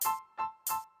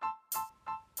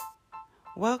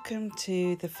Welcome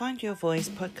to the Find Your Voice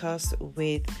podcast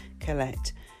with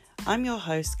Colette. I'm your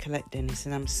host, Colette Dennis,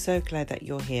 and I'm so glad that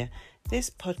you're here.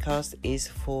 This podcast is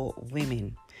for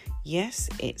women. Yes,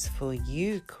 it's for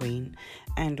you, Queen,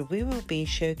 and we will be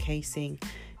showcasing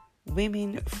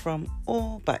women from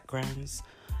all backgrounds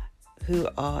who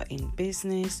are in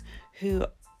business, who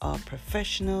are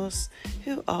professionals,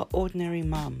 who are ordinary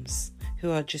mums, who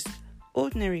are just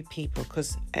ordinary people,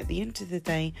 because at the end of the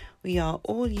day, we are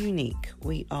all unique.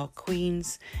 We are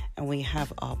queens and we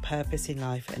have our purpose in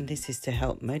life, and this is to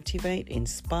help motivate,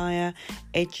 inspire,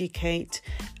 educate,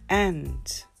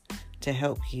 and to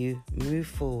help you move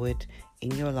forward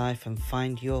in your life and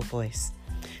find your voice.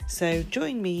 So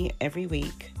join me every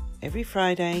week, every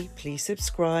Friday. Please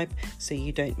subscribe so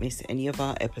you don't miss any of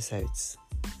our episodes.